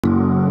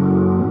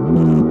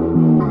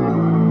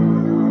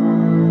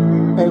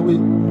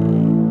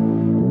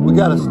saying? We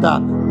gotta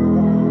stop it.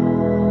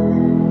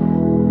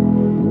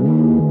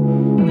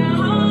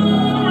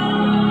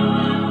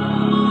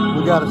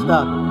 We gotta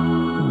stop it.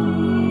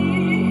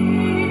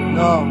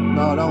 No,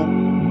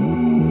 don't.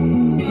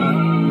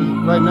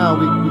 Right now,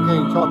 we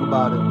can't talk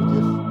about it.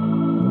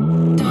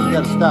 We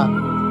gotta stop it.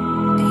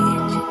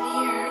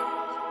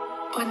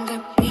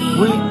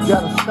 We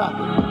gotta stop it.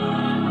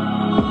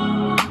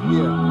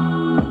 Yeah.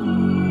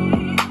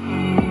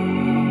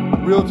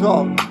 Real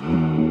talk.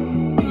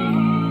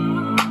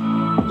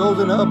 Those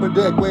in the upper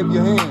deck, wave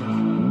your hands.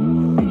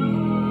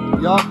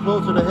 Y'all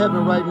closer to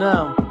heaven right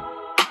now.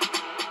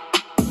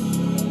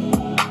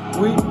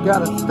 We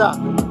gotta stop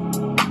it.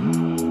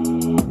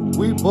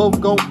 We both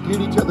gonna get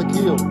each other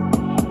killed.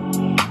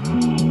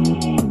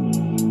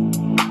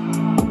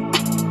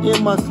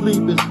 In my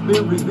sleep, it's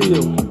been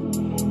revealed.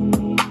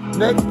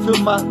 Next to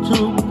my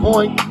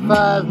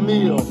 2.5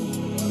 mil.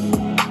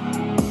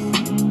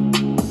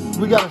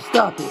 We gotta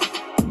stop it.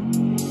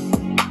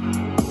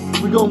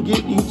 We gonna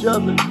get each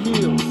other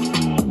killed.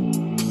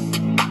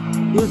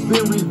 It's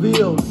been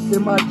revealed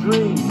in my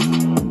dreams.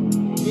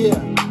 Yeah,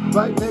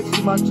 right next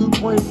to my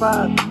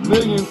 2.5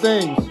 million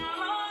things.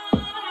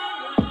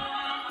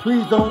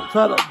 Please don't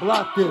try to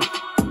block this.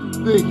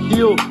 The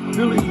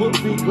hillbillies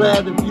would be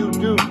glad if you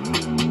do.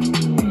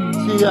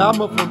 See,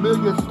 I'm a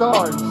familiar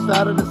star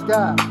inside of the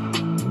sky.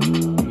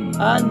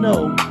 I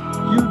know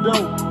you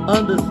don't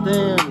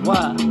understand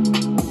why.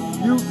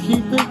 You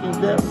keep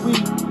thinking that we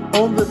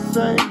on the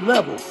same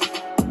level.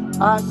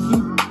 I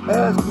keep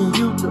asking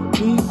you to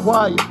be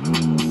quiet.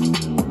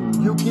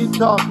 You keep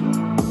talking,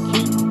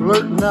 keep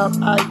blurting out,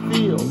 I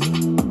feel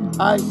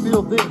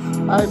this,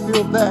 I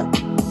feel that.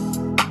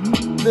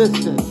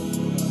 Listen,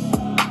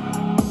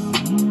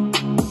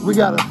 we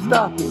gotta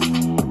stop it.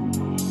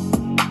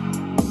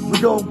 We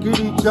gonna get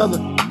each other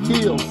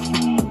killed.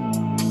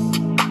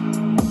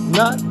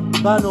 Not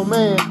by no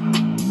man.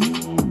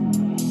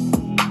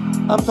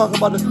 I'm talking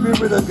about the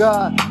Spirit of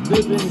God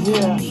living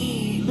here.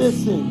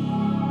 Listen,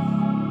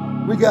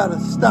 we gotta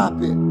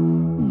stop it.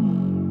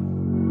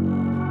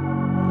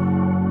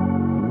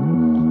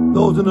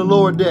 Those in the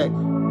lower deck,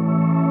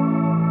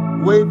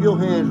 wave your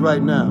hands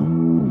right now.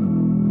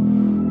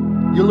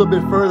 You're a little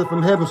bit further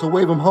from heaven, so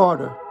wave them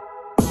harder.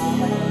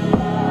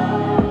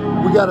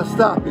 We gotta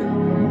stop it.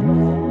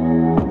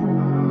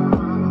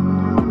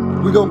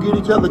 We're gonna get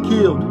each other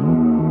killed.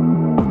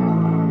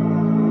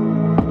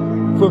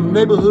 From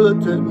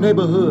neighborhood to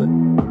neighborhood.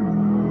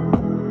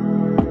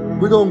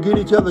 We're gonna get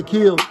each other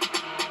killed.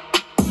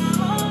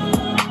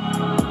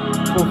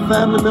 From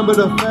family member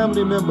to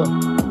family member.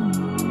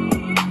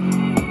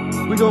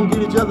 We're gonna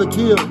get each other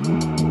killed.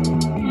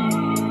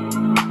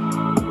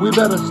 We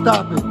better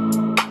stop it.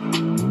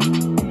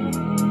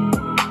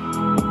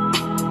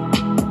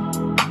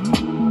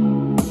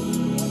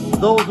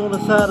 Those on the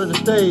side of the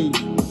stage,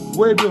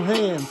 wave your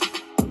hands.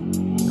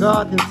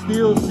 God can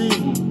still see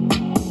you.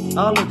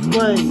 I'll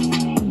explain.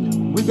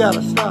 We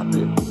gotta stop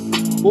it,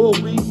 or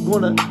we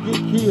gonna get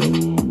killed.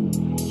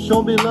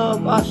 Show me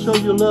love, I show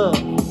you love.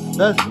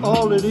 That's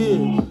all it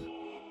is.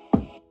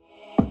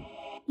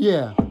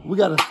 Yeah, we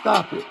gotta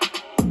stop it.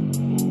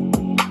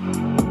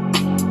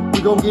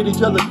 We gonna get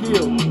each other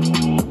killed.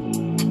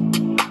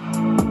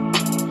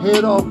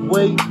 Head off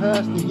way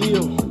past the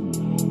hills,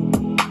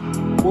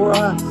 where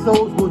our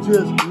souls will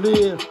just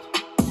live.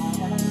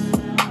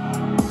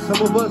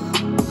 Some of us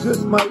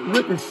just might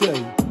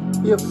ricochet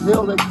if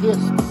hell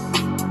exists.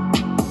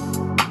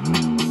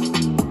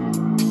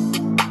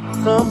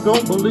 Some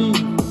don't believe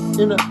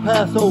in a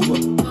Passover.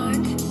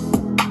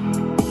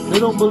 They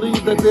don't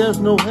believe that there's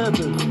no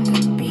heaven.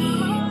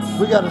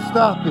 We gotta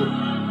stop it.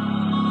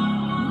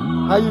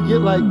 How you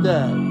get like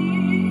that?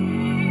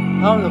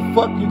 How in the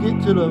fuck you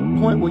get to the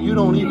point where you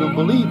don't even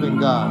believe in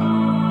God?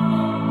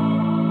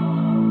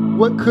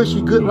 What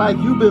cushy good life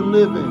you been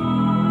living?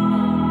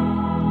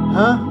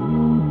 Huh?